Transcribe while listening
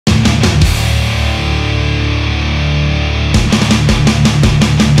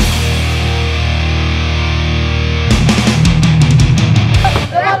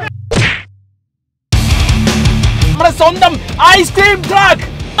സ്വന്തം ice cream truck.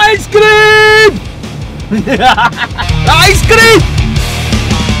 Ice cream ice cream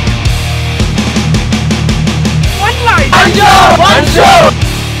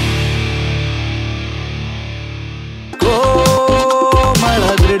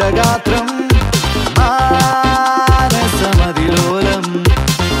ദൃഢഗാത്രം മാനസമതിലോലം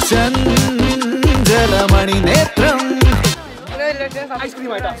ചഞ്ചലമണി നേത്രം.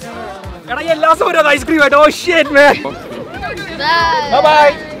 Ice cream ആയിട്ടാ എടാ എല്ലാ ദിവസവും ഐസ്ക്രീം ആയിട്ട്. Oh shit man. Bye bye.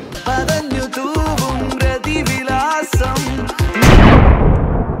 പതഞ്ഞു തൂവും പ്രതിവിലാസം.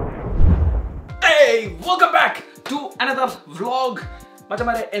 Hey, welcome back to another vlog.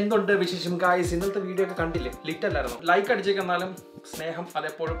 മച്ചന്മാരെ എന്തുണ്ട് വിശേഷം ഗായ്സ്? ഇന്നത്തെ വീഡിയോ ഒക്കെ കണ്ടില്ലേ? ലിറ്റ് അല്ലായിരുന്നു. ലൈക്ക് അടിച്ചേക്കെന്നാലും സ്നേഹം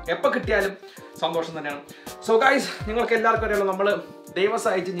അതെപ്പോഴും എപ്പോൾ കിട്ടിയാലും സന്തോഷം തന്നെയാണ്. സോ ഗായ്സ്, നിങ്ങൾക്ക് എല്ലാവർക്കും അറിയാലോ, നമ്മൾ ദൈവം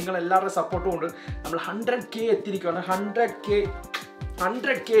സഹായിച്ച് നിങ്ങൾ എല്ലാവരുടെയും സപ്പോർട്ടും കൊണ്ട് നമ്മൾ 100K എത്തിയിരിക്കുകയാണ്. 100K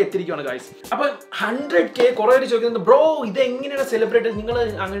എത്തിയിരിക്കുകയാണ് ഗായ്സ്. അപ്പോൾ 100K കുറേ പേര് ചോദിക്കുന്നത്, ബ്രോ ഇത് എങ്ങനെയാണ് സെലിബ്രേറ്റ്, നിങ്ങൾ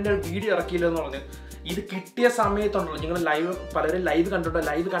അങ്ങനെ ഒരു വീഡിയോ ഇറക്കിയില്ല എന്ന് പറഞ്ഞ്. ഇത് കിട്ടിയ സമയത്തുണ്ടല്ലോ, നിങ്ങൾ ലൈവ് പലരും ലൈവ് കണ്ടിട്ടുണ്ടോ?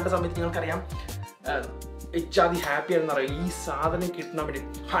 ലൈവ് കണ്ട സമയത്ത് നിങ്ങൾക്കറിയാം ഇച്ചാതി ഹാപ്പി ആണെന്ന് അറിയാം. ഈ സാധനം കിട്ടണ വേണ്ടി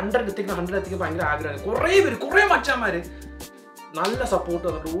 100 എത്തിക്കാൻ ഭയങ്കര ആഗ്രഹമാണ്. കുറേ മച്ചാന്മാർ നല്ല സപ്പോർട്ട്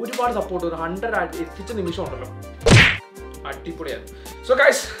തന്നിട്ട്, ഒരുപാട് സപ്പോർട്ട് തന്നു. 100 എത്തിച്ച നിമിഷം ഉണ്ടല്ലോ, അടിപൊളിയാണ്. സോ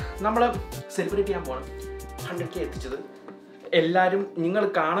ഗൈസ്, നമ്മൾ സെലിബ്രേറ്റ് ചെയ്യാൻ പോകണം 100K എത്തിച്ചത്. എല്ലാവരും, നിങ്ങൾ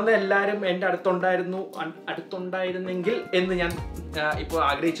കാണുന്ന എല്ലാവരും എൻ്റെ അടുത്തുണ്ടായിരുന്നെങ്കിൽ എന്ന് ഞാൻ ഇപ്പോൾ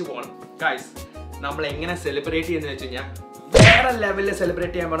ആഗ്രഹിച്ചു പോകണം. ഗൈസ്, നമ്മൾ എങ്ങനെ സെലിബ്രേറ്റ് ചെയ്യുന്നത് വെച്ച് കഴിഞ്ഞാൽ വേറെ ലെവലിൽ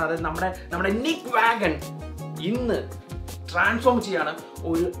സെലിബ്രേറ്റ് ചെയ്യാൻ പോകണം. അതായത് നമ്മുടെ നിക് വാഗൺ ഇന്ന് ട്രാൻസ്ഫോം ചെയ്യാണ്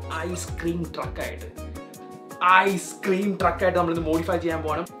ഒരു ഐസ്ക്രീം ട്രക്കായിട്ട് നമ്മൾ ഇന്ന് മോഡിഫൈ ചെയ്യാൻ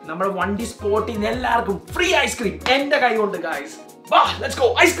പോകണം. നമ്മുടെ വണ്ടി സ്പോട്ടിൽ നിന്ന് എല്ലാവർക്കും ഫ്രീ ഐസ്ക്രീം എൻ്റെ കൈ കൊണ്ട്. ഗൈസ് വാ, ലെറ്റ്സ് ഗോ.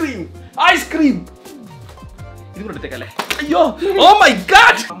 ഐസ്ക്രീം ഇത് കൊടുത്തേക്കല്ലേ? അയ്യോ, ഓ മൈ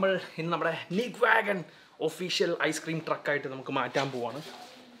ഗാഡ്. നമ്മൾ ഇന്ന് നമ്മുടെ നിക് വാഗൺ ഒഫീഷ്യൽ ഐസ്ക്രീം ട്രക്കായിട്ട് നമുക്ക് മാറ്റാൻ പോവാണ്.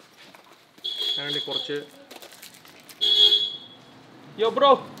 അതിനുവേണ്ടി കുറച്ച് യോ ബ്രോ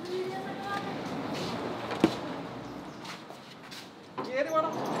കേറി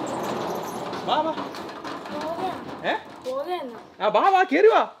വേണം. വാ വാ. വാ കേറി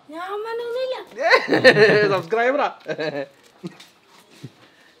വാ. സബ്സ്ക്രൈബറാ.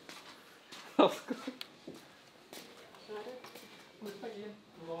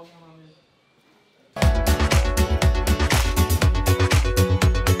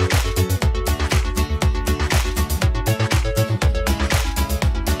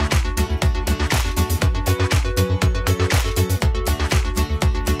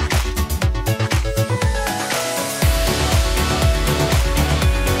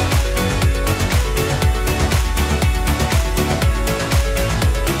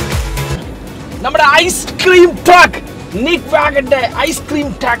 നമ്മുടെ ഐസ്ക്രീം ട്രക്ക്, നിക് വാഗന്റെ ഐസ്ക്രീം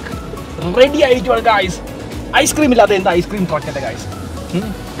ട്രക്ക് റെഡി ആയിട്ടുണ്ട് ഗായ്സ്. ഐസ്ക്രീം ഇല്ലാതെ എന്താ ഐസ്ക്രീം ട്രക്കിന്റെ ഗായ്സ്?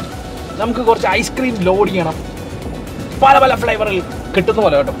 നമുക്ക് കുറച്ച് ഐസ്ക്രീം ലോഡ് ചെയ്യണം, പല പല ഫ്ലേവറിൽ കിട്ടുന്ന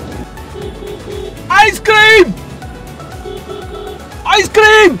പോലെ കേട്ടോ. ഐസ്ക്രീം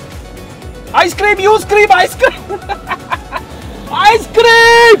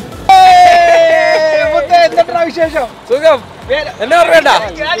എന്താ വിശേഷം? സുഖം. എന്നാ വേണ്ട?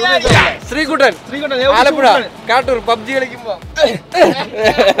 ശ്രീകുട്ടൻ ആലപ്പുഴ കാട്ടൂർ പബ്ജി കളിക്കുമ്പോ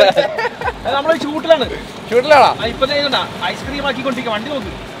നമ്മള് ഷൂട്ടിലാണോ? ഇപ്പൊ ഐസ്ക്രീം ആക്കിക്കൊണ്ടിരിക്കുക. വണ്ടി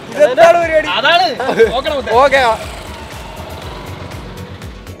നോക്ക്, അതാണ്.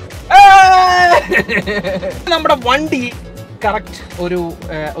 നമ്മുടെ വണ്ടി കറക്റ്റ് ഒരു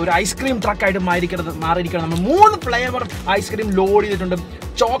ഐസ്ക്രീം ട്രക്കായിട്ട് മാറിയിരിക്കണം. നമ്മൾ 3 ഫ്ലേവർ ഐസ്ക്രീം ലോഡ് ചെയ്തിട്ടുണ്ട്.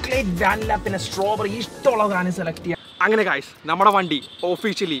 ചോക്ലേറ്റ്, വാനില, പിന്നെ സ്ട്രോബെറി. ഇഷ്ടമുള്ള സാധനം സെലക്ട് ചെയ്യാം. അങ്ങനെ ഗൈസ്, നമ്മുടെ വണ്ടി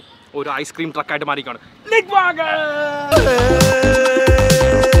ഒഫീഷ്യലി ഒരു ഐസ്ക്രീം ട്രക്കായിട്ട് മാറിയിരിക്കുകയാണ്. നിക് വാഗൺ.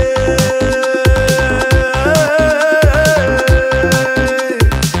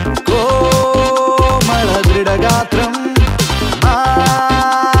 ദൃഢഗാത്രം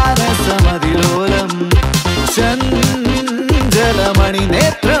മാനസമതിലോലം ചഞ്ചലമണി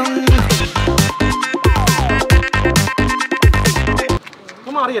നേത്രം.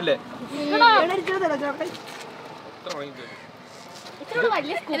 മാറിയല്ലേ? ഇത്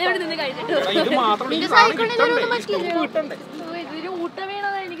മാത്രം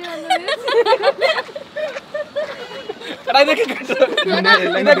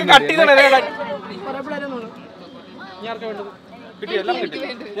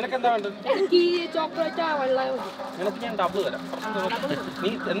നിനക്ക് എന്താ വേണ്ടത്? നിനക്ക് ഞാൻ ഡബിൾ തരാം. നീ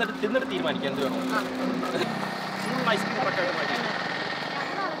എന്നിട്ട് തീരുമാനിക്കാം എന്ത് വേണം. ഐസ്ക്രീം ട്രക്കായിട്ട് മാറ്റി.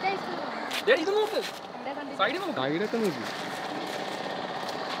 ഇത് നോക്ക്, സൈഡൊക്കെ നോക്കി.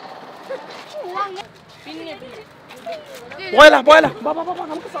 പോയല്ല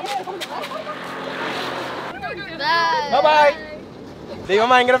നമുക്ക് ബൈ. ദൈവം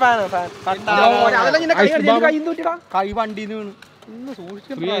ഭയങ്കര ഫാനാണ് കൈ വണ്ടിന്ന് വീണു ഒന്ന്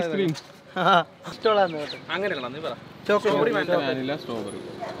സൂക്ഷിച്ചു അങ്ങനെയല്ല നീ പറ.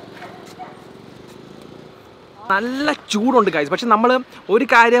 നല്ല ചൂടുണ്ട് ഗൈസ്. പക്ഷെ നമ്മൾ ഒരു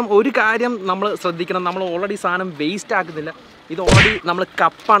കാര്യം നമ്മൾ ശ്രദ്ധിക്കണം. നമ്മൾ ഓൾറെഡി സാധനം വേസ്റ്റ് ആക്കുന്നില്ല. ഇത് ഓൾറെഡി നമ്മൾ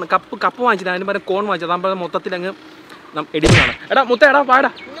കപ്പ് വാങ്ങിച്ചിട്ട് അതിന് പകരം കോൺ വാങ്ങിച്ചത്. നമ്മൾ മൊത്തത്തിൽ അങ്ങ് എഡിറ്റാണ്. എടാ മുത്ത എടാ പാടാ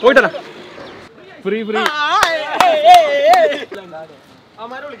പോയിട്ടാ ഫ്രീ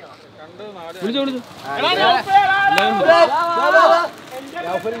വിളിച്ചു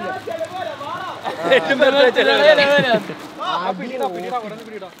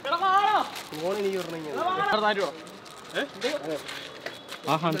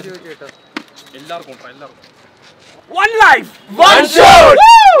എല്ലാവർക്കും one life one shot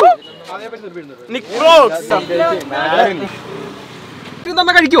Nick Rhodes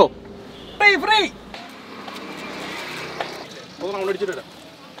തന്നെ കഴിക്കോ ഫ്രീ അടിച്ചിട്ട്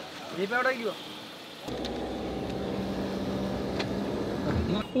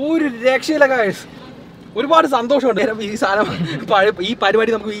ഒരു രക്ഷയില്ല ഗൈസ്. ഒരുപാട് സന്തോഷമുണ്ട്. ഈ സാധനം ഈ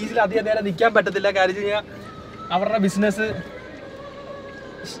പരിപാടി നമുക്ക് ഈസിലി അധികം നേരം നിൽക്കാൻ പറ്റത്തില്ല. കാര്യം വെച്ച് കഴിഞ്ഞാൽ അവരുടെ ബിസിനസ്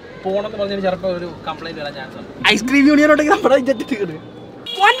പോണെന്ന് പറഞ്ഞാൽ ചിലപ്പോൾ ഒരു കംപ്ലൈന്റ് വരാൻ ചാൻസ് ഉണ്ട്. ഐസ്ക്രീം യൂണിയൻ ഉണ്ടെങ്കിൽ നമ്മുടെ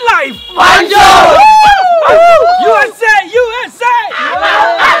one life one shot USA USA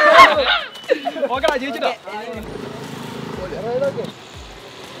ഓക്കെടാ ജീവിച്ചിട്ടോ.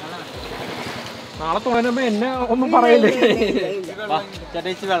 നാളെ തോന്നുമ്പോ എന്നെ ഒന്നും പറയല്ലേ.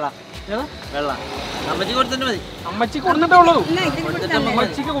 അമ്മച്ചിക്ക് കൊടുത്തിട്ടേ ഉള്ളൂ.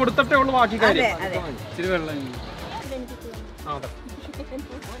 അമ്മച്ചിക്ക് കൊടുത്തിട്ടേ ഉള്ളൂ ബാക്കി കാര്യം. ഇച്ചിരി വെള്ളം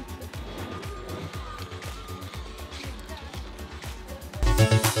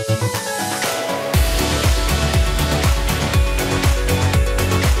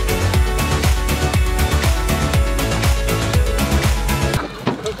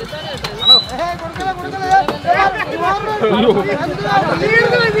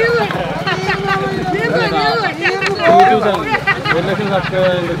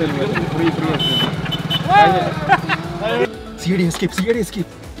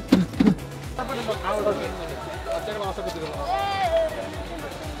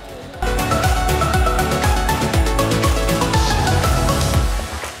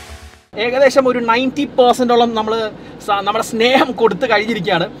ഏകദേശം ഒരു 90% നമ്മൾ നമ്മുടെ സ്നേഹം കൊടുത്ത്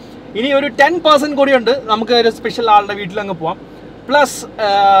കഴിഞ്ഞിരിക്കുകയാണ്. ഇനി ഒരു 10% കൂടിയുണ്ട്. നമുക്ക് ഒരു സ്പെഷ്യൽ ആളുടെ വീട്ടിലങ്ങ് പോവാം. പ്ലസ്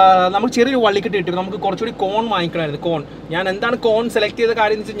നമുക്ക് ചെറിയൊരു വള്ളിക്കെട്ട് കിട്ടും. നമുക്ക് കുറച്ചുകൂടി കോൺ വാങ്ങിക്കണമായിരുന്നു. കോൺ ഞാൻ എന്താണ് കോൺ സെലക്ട് ചെയ്ത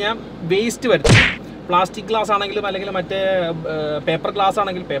കാര്യം എന്ന് വെച്ച് കഴിഞ്ഞാൽ വേസ്റ്റ് വരുത്തും. പ്ലാസ്റ്റിക് ഗ്ലാസ് ആണെങ്കിലും അല്ലെങ്കിൽ മറ്റേ പേപ്പർ ഗ്ലാസ്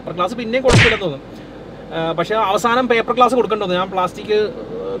ആണെങ്കിൽ പേപ്പർ ഗ്ലാസ് പിന്നെയും കൊടുക്കില്ലെന്ന് തോന്നും. പക്ഷേ അവസാനം പേപ്പർ ഗ്ലാസ് കൊടുക്കേണ്ടി വന്നു. ഞാൻ പ്ലാസ്റ്റിക്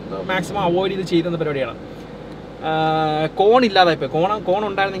മാക്സിമം അവോയ്ഡ് ചെയ്ത് ചെയ്യുന്ന പരിപാടിയാണ്. കോൺ ഇല്ലാതായിപ്പോയി. കോൺ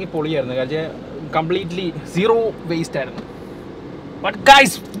ഉണ്ടായിരുന്നെങ്കിൽ പൊളിയായിരുന്നു. കാര്യം കംപ്ലീറ്റ്ലി സീറോ വേസ്റ്റ് ആയിരുന്നു. ബട്ട്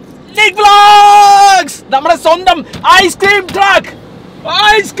ഗൈസ് നമ്മുടെ സ്വന്തം ഐസ്ക്രീം ട്രക്ക്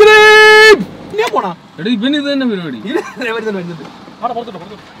ഐസ്ക്രീം പോണാ ഇവന് ഇത് തന്നെ പരിപാടി.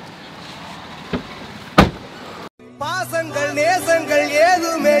 பாசங்கள் நேசங்கள்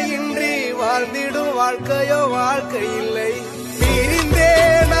ஏதுமே இன்றி வாழ்ந்திடும் வாழ்க்கையோ வாழ்க்கை இல்லை. பிரிந்தே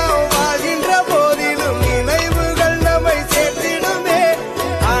நாம் வாழ்கின்ற போதிலும் நினைவுகள் நம்மை சேர்த்திடுமே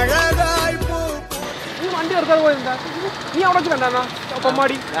அழகாய் பூ. നീ വണ്ടി എടുക്കാൻ പോയെന്താ? നീ അവിടെ വെച്ച് കണ്ടാ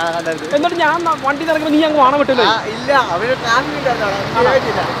പൊമ്മാടി? എന്നിട്ട് ഞാൻ വണ്ടി നടക്കുമ്പോ നീ അങ്ങ് കാണാൻ പറ്റില്ല. ഇല്ല അവര്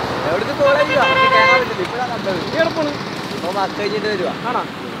എവിടുന്ന് കോളേജ് കഴിഞ്ഞിട്ട് വരുവാ. ആണോ?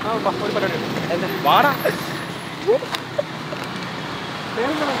 ഒരു പരിപാടി വാടാ.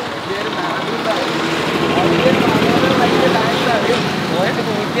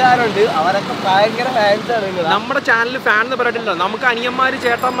 കൂട്ടുകാരുണ്ട്, അവരൊക്കെ ഭയങ്കര ഫാൻസാണ്. നമ്മുടെ ചാനലിൽ ഫാൻ എന്ന് പറഞ്ഞിട്ടില്ല. നമുക്ക് അനിയന്മാര്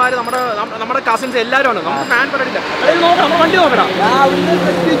ചേട്ടന്മാര് നമ്മുടെ കസിൻസ് എല്ലാവരും ആണ്. നമുക്ക് ഫാൻ പറഞ്ഞിട്ടില്ല. നമ്മുടെ വണ്ടി നോക്കടാ.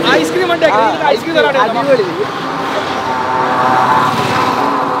 ഐസ്ക്രീം വണ്ടി ഐസ്ക്രീം തരാണ്.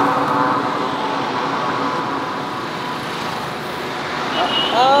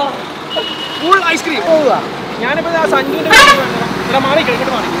 Full ice cream. ഞാനിപ്പോ സഞ്ജുവിന്റെ മാറി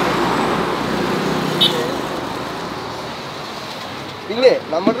കഴിക്കട്ട് മാറി. പിന്നെ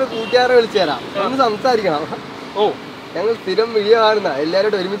നമ്മുടെ കൂട്ടുകാരെ വിളിച്ചു തരാം, ഒന്ന് സംസാരിക്കണം. ഓ ഞങ്ങൾ സ്ഥിരം വീഡിയോ കാണുന്ന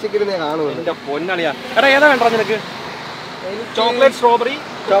എല്ലാവരോടും ഒരുമിച്ചിരുന്നേ കാണുള്ളൂ. എന്റെ പൊന്നളിയാ. എടാ ഏതാ വേണ്ട നിനക്ക്? ചോക്ലേറ്റ് സ്ട്രോബെറി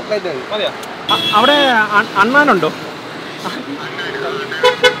ചോക്ലേറ്റ് അതെയാ? അവിടെ അണ്ണാനുണ്ടോ?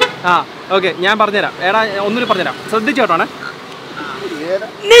 ആ ഓക്കെ, ഞാൻ പറഞ്ഞുതരാം. എടാ ഒന്നുകൂടി പറഞ്ഞുതരാം, ശ്രദ്ധിച്ചോട്ടാണ്.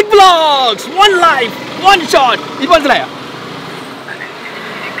 Nick Vlogs, one life, one shot. ഇപ്പൊ മനസ്സിലായോ?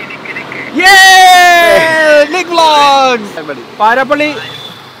 Nick Vlogs Parappally.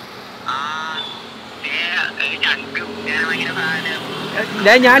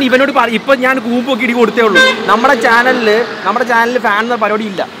 ഞാൻ ഇവനോട് ഇപ്പൊ ഞാൻ കൂമ്പൊക്കെ ഇടി കൊടുത്തേ ഉള്ളൂ. നമ്മുടെ ചാനലിൽ ഫാൻ എന്ന പരിപാടി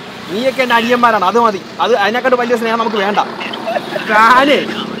ഇല്ല. നീയൊക്കെ എൻ്റെ അനിയന്മാരാണ്, അത് മതി. അതിനെക്കാട്ട് വലിയ സ്നേഹം നമുക്ക് വേണ്ട. ഫാന്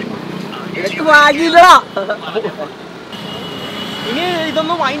ഇനി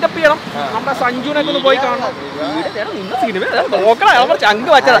ഇതൊന്ന് വൈൻഡ് അപ്പ് ചെയ്യണം. നമ്മുടെ സഞ്ജുവിനൊക്കെ ഒന്ന് പോയി കാണണം. ചങ്ക്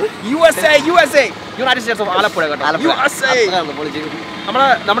വച്ചതാ. USA United States of Alappuzha കേട്ടോ.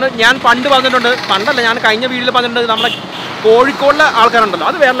 നമ്മുടെ ഞാൻ പണ്ട് പറഞ്ഞിട്ടുണ്ട്, പണ്ടല്ല ഞാൻ കഴിഞ്ഞ വീഡിയോയിൽ പറഞ്ഞിട്ടുണ്ട്, നമ്മുടെ കോഴിക്കോടിലെ ആൾക്കാരുണ്ടല്ലോ,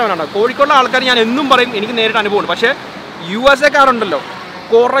 അത് വേറെ ലെവലാണ്. കോഴിക്കോടിലെ ആൾക്കാർ ഞാൻ എന്നും പറയും, എനിക്ക് നേരിട്ട് അനുഭവമുണ്ട്. പക്ഷേ USA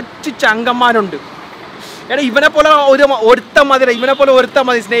കുറച്ച് ചങ്കന്മാരുണ്ട്. എടാ ഇവനെ പോലെ ഒരുത്തം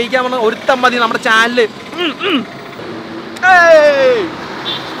മതി, സ്നേഹിക്കാൻ പറഞ്ഞ ഒരുത്തം മതി നമ്മുടെ ചാനല്.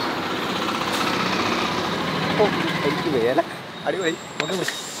 അടിപൊളി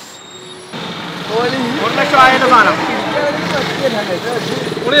 1 ലക്ഷം ആയതിന്റെ സാധനം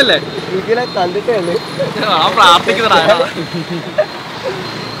പൊളിയല്ലേ? കണ്ടിട്ടേ പ്രാർത്ഥിക്കുന്നതാ.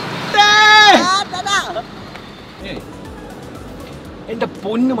 എന്റെ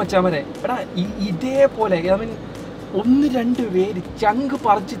പൊന്നു മച്ചാമനെ, എടാ ഇതേപോലെ ഐ മീൻ 1-2 പേര് ചങ്ക്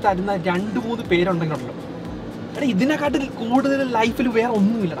പറിച്ച് തരുന്ന 2-3 പേരുണ്ടെങ്കിലുണ്ടല്ലോ, എടാ ഇതിനെക്കാട്ടിൽ കൂടുതൽ ലൈഫിൽ വേറെ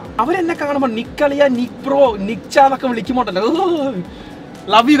ഒന്നുമില്ലടാ. അവരെന്നെ കാണുമ്പോൾ നിക്കളിയ, നിക് ബ്രോ, നിക്ചാന്നൊക്കെ വിളിക്കുമ്പോണ്ടല്ലോ,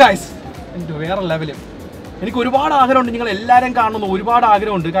 ലവ് യു ഗൈസ്. എൻ്റെ വേറെ ലെവല്. എനിക്ക് ഒരുപാട് ആഗ്രഹമുണ്ട് നിങ്ങൾ എല്ലാവരും കാണണമെന്ന്, ഒരുപാട്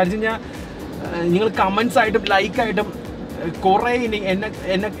ആഗ്രഹമുണ്ട്. കാര്യം ഞാൻ നിങ്ങൾ കമൻസ് ആയിട്ടും ലൈക്കായിട്ടും കുറേ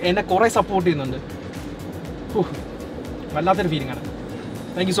എന്നെ കുറേ സപ്പോർട്ട് ചെയ്യുന്നുണ്ട്. വല്ലാത്തൊരു ഫീലിംഗ് ആണ്.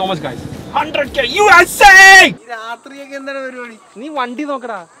 Thank you so much guys. 100K USA. രാത്രിയൊക്കെ എന്താണ് പരിപാടി? നീ വണ്ടി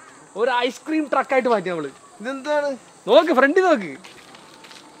നോക്കടാ, ഒരു ഐസ്ക്രീം ട്രക്കായിട്ട് മാറ്റി നമ്മള്. ഇതെന്താണ്? നോക്ക് ഫ്രണ്ടിൽ നോക്ക്,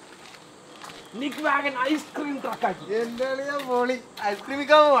 നിക് വാഗൻ ഐസ്ക്രീം ട്രക്കാക്കി. എന്താണ് ഞാൻ പോളി ഐസ്ക്രീം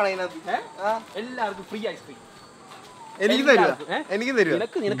പോണേ എല്ലാവർക്കും ഫ്രീ ഐസ്ക്രീം. എനിക്ക് തരുമോ? എനിക്ക് തരുമോ?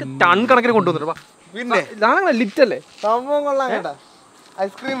 നിനക്ക് ടൺ കണക്കിന് കൊണ്ടുവന്നിട്ട്. പിന്നെ ലിറ്റ് അല്ലേ സംഭവം കൊള്ളാം കേട്ടാ.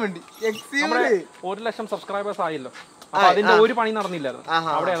 ഐസ്ക്രീം വേണ്ടി XUV 1 ലക്ഷം സബ്സ്ക്രൈബേഴ്സ് ആയല്ലോ. അപ്പൊ അതിന്റെ ഒരു പണി നടന്നില്ലായിരുന്നു,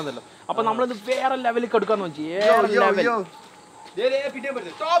 അവിടെ ആയിരുന്നല്ലോ. അപ്പൊ നമ്മളിത് വേറെ ലെവലിൽ എടുക്കാന്ന് വെച്ചു.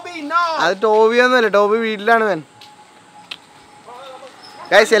 അത് ടോബിയൊന്നുമല്ല, ടോബി വീട്ടിലാണ് വേൻ.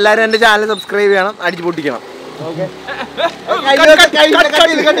 ഗൈസ് എല്ലാരും എന്റെ ചാനൽ സബ്സ്ക്രൈബ് ചെയ്യണം, അടിച്ചു പൊട്ടിക്കണം.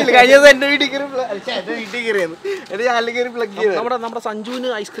 നമ്മുടെ സഞ്ജുവിന്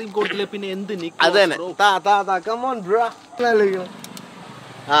ഐസ്ക്രീം കൊടുത്തില്ല, പിന്നെ എന്ത് അത് തന്നെ.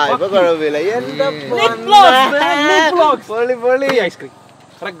 ഇപ്പൊ കുഴപ്പമില്ല. ഐസ്ക്രീം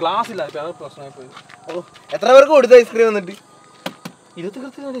ഗ്ലാസ് ഇല്ല, പ്രശ്നമായി പോയി. എത്ര പേർക്ക് കൊടുത്ത ഐസ്ക്രീം വന്നിട്ട്?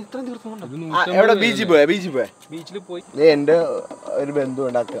 എവിടെ? ബീച്ചിൽ പോയി. എന്റെ ഒരു ബന്ധു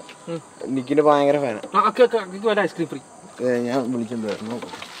ഉണ്ടാക്കുക, നിക്കിന്റെ ഭയങ്കര ഫാനാ. ഐസ്ക്രീം ഫ്രീ ഞാൻ വിളിച്ചിട്ടുണ്ട്,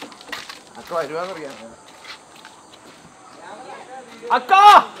 അക്ക വരുവാന്നറിയാം.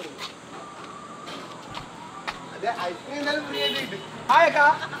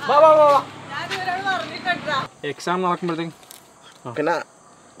 എക്സാം നടക്കുമ്പോഴത്തേക്കും പിന്നെ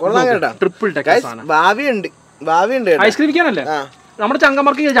കൊള്ളാം കേട്ടാ. Triple ഭാവിയുണ്ട് ice cream വിൽക്കാനല്ലേ? നമ്മുടെ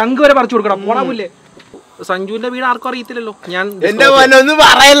ചങ്കമാർക്ക് ചങ്ക് വരെ പറിച്ചു കൊടുക്കണം. പോണാവില്ലേ? സഞ്ജുവിന്റെ വീട് ആർക്കും അറിയത്തില്ലല്ലോ. ഞാൻ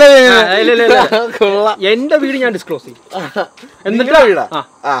എന്റെ വീട് ഞാൻ ഡിസ്ക്ലോസ് ചെയ്യും.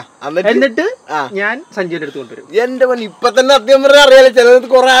 എന്നിട്ട് ഞാൻ സഞ്ജുവിന്റെ അടുത്ത് കൊണ്ടുവരും. എന്റെ മോൻ ഇപ്പൊ തന്നെ സത്യം പറഞ്ഞാൽ അറിയാലോ, ചിലത്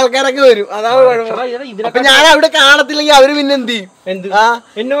കുറെ ആൾക്കാരൊക്കെ വരും. അതാണ് കുഴപ്പം. ഞാൻ അവിടെ കാണത്തില്ലെങ്കിൽ അവര് പിന്നെ എന്ത് ചെയ്യും?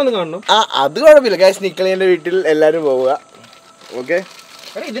 എന്നെ വന്ന് കാണണം. അത് കുഴപ്പമില്ല. ഗൈസ് നിക്കളിന്റെ വീട്ടിൽ എല്ലാരും പോവുക. ഓക്കെ,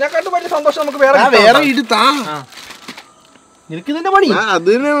 ഇതിനെക്കാട്ടും വലിയ സന്തോഷം നമുക്ക് വേറെ എടുത്താ. നിനക്ക് ഇതിന്റെ പണി അത്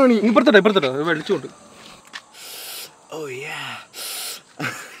തന്നെ പണി. ഇപ്പുറത്തോട്ടോ വെളിച്ചോണ്ട്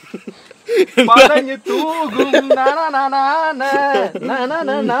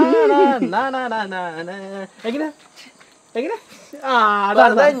എങ്ങനെ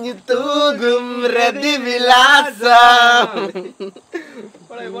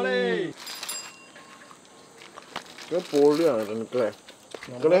പൊളിയാണ് നിക്കളെ.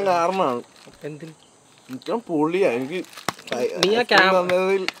 നിക്കളെ കാരണമാണ് എന്തിന് നിക്കാൻ പൊളിയാ. എനിക്ക്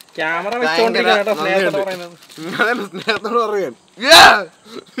ക്യാമറ സ്നേഹത്തോട് പറയാൻ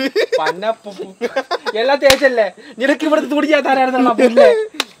എല്ലാം തേച്ചല്ലേ നിനക്ക് ഇവിടെ തുടിച്ചാത്താരായിരുന്നു.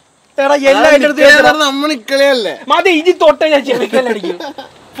 നമ്മൾ നിക്കളയല്ലേ മതി. ഇനി തൊട്ടേ ഞാൻ ചെവിക്കല്ലടിക്കും.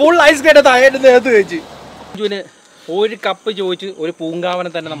 ഫുൾ ഐസ് കേട്ട നേരത്ത് വെച്ച് ഒരു കപ്പ് ചോദിച്ച് ഒരു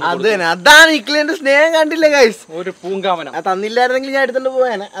പൂങ്കാവനം തന്നെ നമ്മൾ. അതാണ് നിക്കളേന്റെ സ്നേഹം. കണ്ടില്ലേ ഗൈസ്? ഒരു പൂങ്കാവനം തന്നില്ലായിരുന്നെങ്കിൽ ഞാൻ എടുത്തോണ്ട്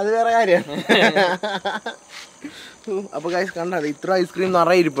പോയാനെ, അത് വേറെ കാര്യമാണ്. അപ്പൊ ഗൈസ് കണ്ടത് ഇത്ര ഐസ്ക്രീം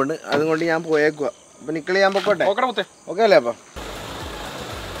നിറയെ ഇരിപ്പുണ്ട്, അതുകൊണ്ട് ഞാൻ പോയേക്കുക. അപ്പൊ നിക്കളി ഞാൻ പൊക്കോട്ടെ? ഓക്കെ അല്ലേ? അപ്പൊ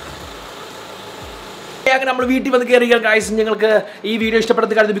നമ്മൾ വീട്ടിൽ വന്ന് കയറിയ ഗൈസ്, നിങ്ങൾക്ക് ഈ വീഡിയോ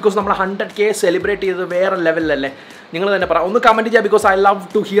ഇഷ്ടപ്പെടുന്ന കാര്യം ബിക്കോസ് നമ്മൾ 100K സെലിബ്രേറ്റ് ചെയ്തത് വേറെ ലെവലിലല്ലേ? നിങ്ങൾ തന്നെ പറ, ഒന്ന് കമൻറ്റ് ചെയ്യുക. Because I love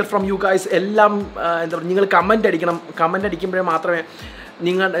to here from you guys. എല്ലാം എന്താ പറയുക, നിങ്ങൾ കമൻറ്റ് അടിക്കണം. കമൻറ്റ് അടിക്കുമ്പോഴേ മാത്രമേ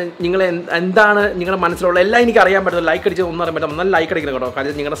നിങ്ങൾ എന്താണ് നിങ്ങളുടെ മനസ്സിലുള്ള എല്ലാം എനിക്ക് അറിയാൻ പറ്റും. ലൈക്ക് അടിച്ച് ഒന്നും അറിയാൻ പറ്റും. നല്ല ലൈക്ക് അടിക്കണം കേട്ടോ.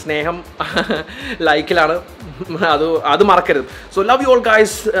 കാര്യം നിങ്ങളുടെ സ്നേഹം ലൈക്കിലാണ്. അത് മറക്കരുത്. So love you all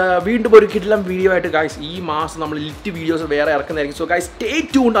guys. വീണ്ടും ഒരു കിടിലം വീഡിയോ ആയിട്ട് ഗൈസ് ഈ മാസം നമ്മൾ ലിറ്റ് വീഡിയോസ് വേറെ ഇറക്കുന്നതായിരിക്കും. So guys stay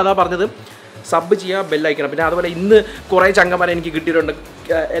tuned. അതാ പറഞ്ഞത്, സബ് ചെയ്യുക, ബെല്ലൈക്കണം. പിന്നെ അതുപോലെ ഇന്ന് കുറേ ചങ്കന്മാരെ എനിക്ക് കിട്ടിയിട്ടുണ്ട്.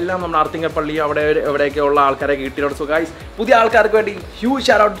 എല്ലാം നമ്മുടെ ആർത്തിങ്കപ്പള്ളി എവിടെയൊക്കെ ഉള്ള ആൾക്കാരൊക്കെ കിട്ടിയിട്ടുണ്ട്. സോ ഗൈസ് പുതിയ ആൾക്കാർക്ക് വേണ്ടി huge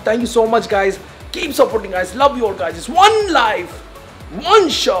shout out. Thank you so much guys. Keep supporting guys. Love you all guys. It's one life, one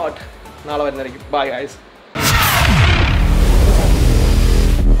shot. നാളെ വരുന്നതായിരിക്കും. Bye guys.